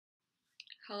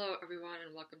Hello everyone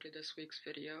and welcome to this week's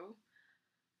video.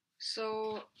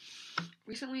 So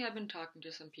recently I've been talking to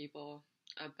some people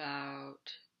about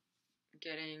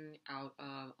getting out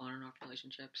of on and off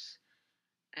relationships,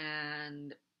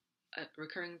 and a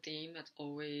recurring theme that's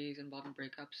always involving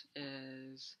breakups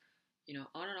is,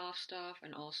 on and off stuff,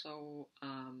 and also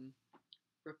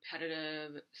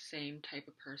repetitive same type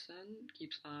of person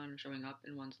keeps on showing up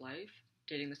in one's life,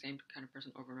 dating the same kind of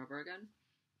person over and over again.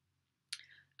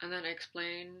 And then I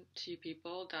explain to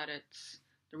people that it's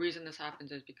the reason this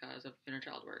happens is because of inner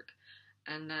child work.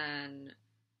 And then,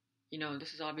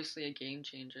 this is obviously a game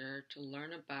changer to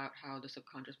learn about how the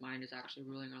subconscious mind is actually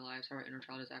ruling our lives, how our inner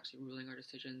child is actually ruling our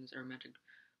decisions, our romantic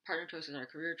partner choices, our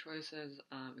career choices,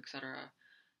 etc.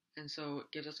 And so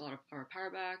it gives us a lot of our power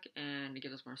back, and it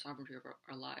gives us more sovereignty over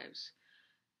our lives.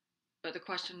 But the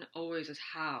question always is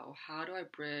how? How do I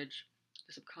bridge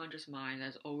the subconscious mind that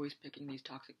is always picking these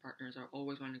toxic partners, or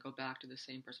always wanting to go back to the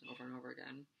same person over and over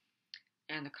again,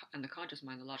 and the conscious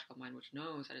mind, the logical mind, which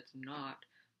knows that it's not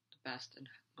the best and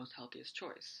most healthiest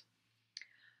choice.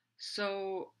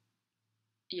 So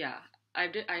yeah,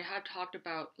 I have talked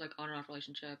about like on and off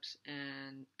relationships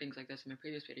and things like this in my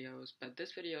previous videos, but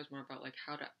this video is more about like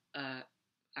how to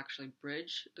actually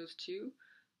bridge those two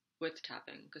with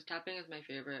tapping, because tapping is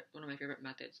one of my favorite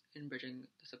methods in bridging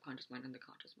the subconscious mind and the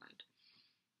conscious mind.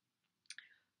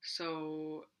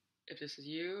 So if this is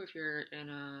you, if you're in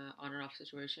a on and off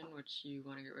situation which you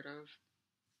want to get rid of,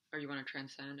 or you want to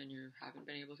transcend and you haven't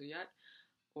been able to yet,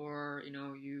 or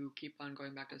you keep on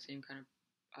going back to the same kind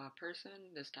of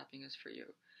person, this tapping is for you.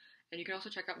 And you can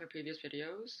also check out my previous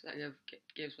videos that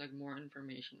gives like more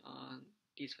information on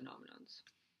these phenomenons,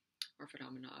 or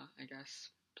phenomena, I guess,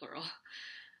 plural.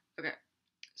 Okay,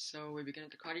 so we begin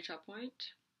at the karate chop point.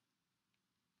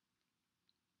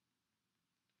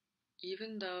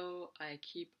 Even though I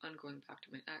keep on going back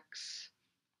to my ex,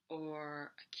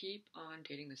 or I keep on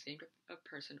dating the same type of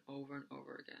person over and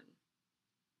over again,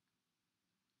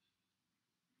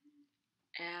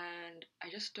 and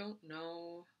I just don't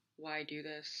know why I do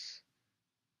this.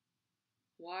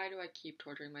 Why do I keep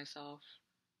torturing myself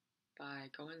by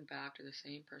going back to the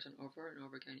same person over and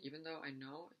over again, even though I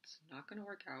know it's not going to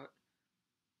work out?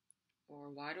 Or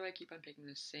why do I keep on picking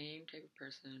the same type of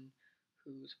person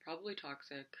who's probably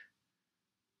toxic,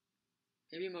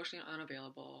 maybe emotionally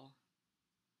unavailable,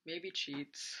 maybe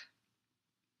cheats,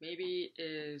 maybe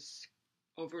is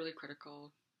overly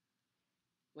critical?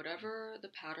 Whatever the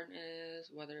pattern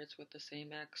is, whether it's with the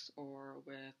same ex or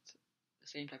with the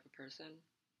same type of person,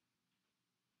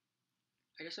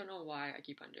 I just don't know why I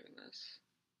keep on doing this.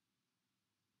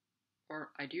 Or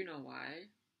I do know why.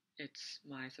 It's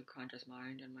my subconscious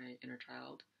mind and my inner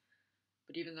child.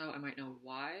 But even though I might know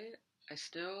why, I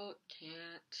still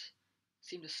can't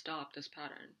seem to stop this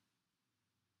pattern.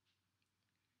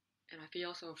 And I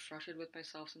feel so frustrated with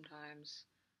myself sometimes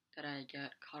that I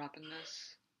get caught up in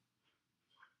this.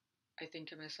 I think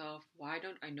to myself, why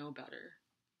don't I know better?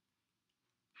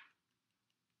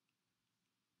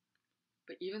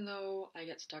 But even though I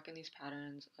get stuck in these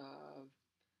patterns of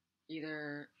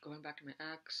either going back to my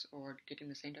ex or dating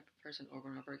the same type of person over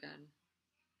and over again,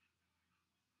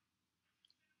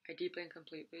 I deeply and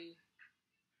completely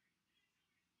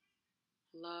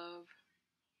love,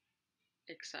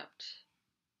 accept,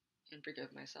 and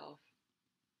forgive myself.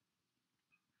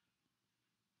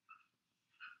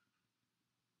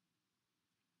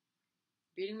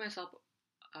 Beating myself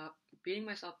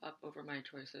up over my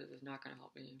choices is not going to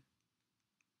help me.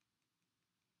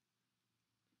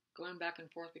 Going back and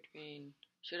forth between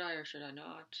should I or should I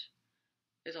not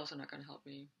is also not going to help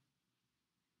me.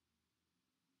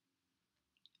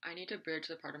 I need to bridge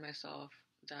the part of myself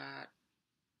that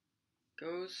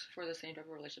goes for the same type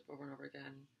of relationship over and over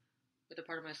again with the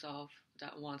part of myself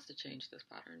that wants to change this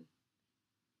pattern.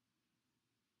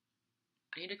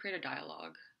 I need to create a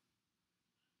dialogue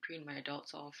between my adult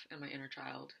self and my inner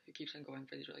child who keeps on going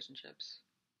for these relationships.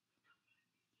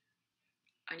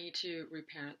 I need to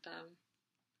reparent them,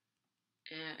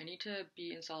 and I need to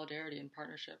be in solidarity and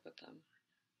partnership with them.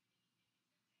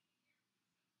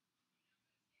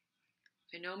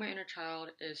 I know my inner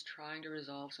child is trying to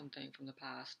resolve something from the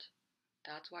past.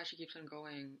 That's why she keeps on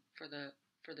going for the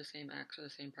same ex or the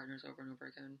same partners over and over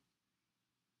again.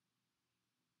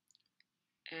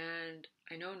 And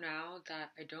I know now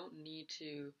that I don't need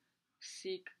to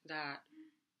seek that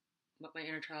what my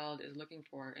inner child is looking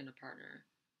for in a partner,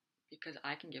 because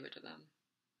I can give it to them.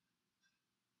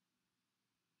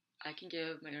 I can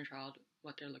give my inner child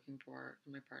what they're looking for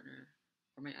in my partner,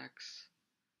 or my ex,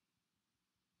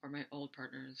 or my old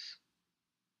partners,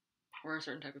 or a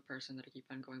certain type of person that I keep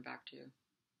on going back to.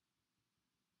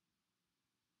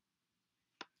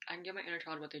 and give my inner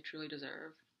child what they truly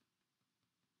deserve,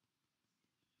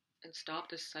 and stop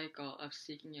this cycle of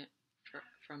seeking it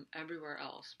from everywhere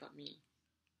else but me.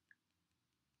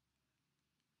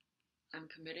 I'm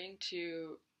committing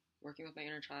to working with my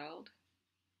inner child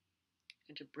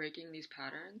and to breaking these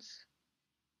patterns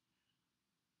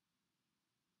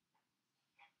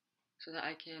so that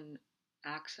I can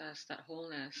access that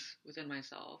wholeness within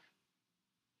myself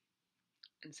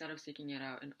instead of seeking it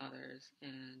out in others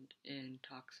and in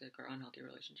toxic or unhealthy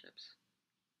relationships.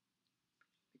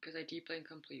 Because I deeply and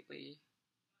completely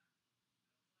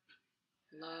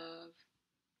love,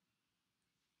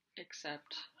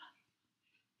 accept,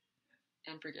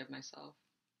 and forgive myself.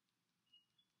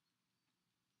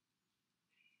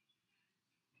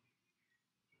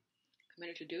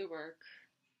 Committed to do the work,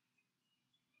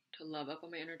 to love up on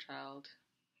my inner child,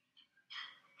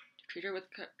 to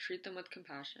treat them with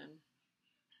compassion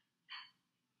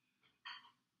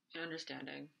and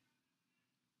understanding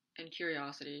and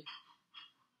curiosity,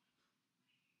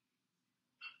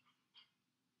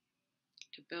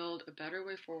 to build a better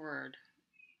way forward,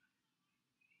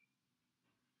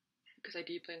 because I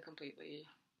deeply and completely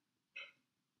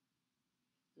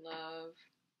love,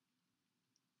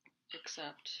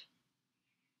 accept,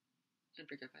 and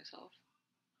forgive myself.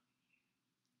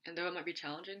 And though it might be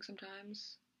challenging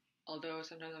sometimes, although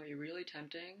sometimes it might be really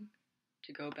tempting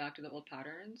to go back to the old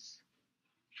patterns,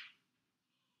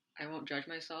 I won't judge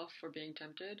myself for being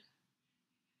tempted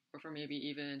or for maybe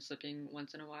even slipping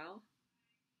once in a while.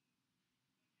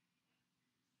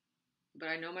 But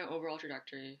I know my overall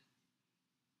trajectory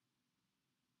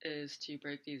is to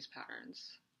break these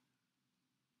patterns.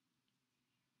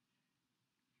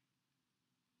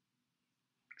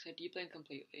 Because I deeply and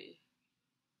completely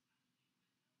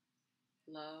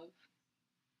love,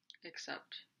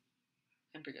 accept,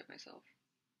 and forgive myself.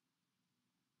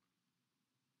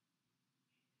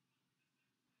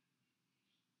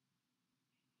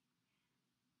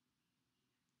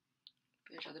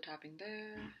 Finish out the tapping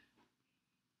there.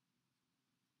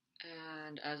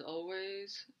 And as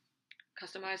always,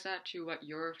 customize that to what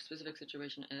your specific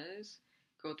situation is.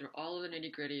 Go through all of the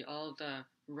nitty gritty, all of the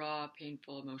raw,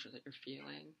 painful emotions that you're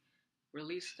feeling.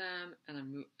 Release them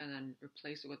and then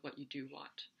replace it with what you do want.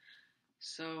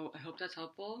 So I hope that's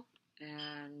helpful,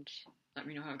 and let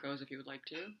me know how it goes if you would like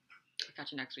to. I'll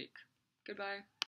catch you next week. Goodbye.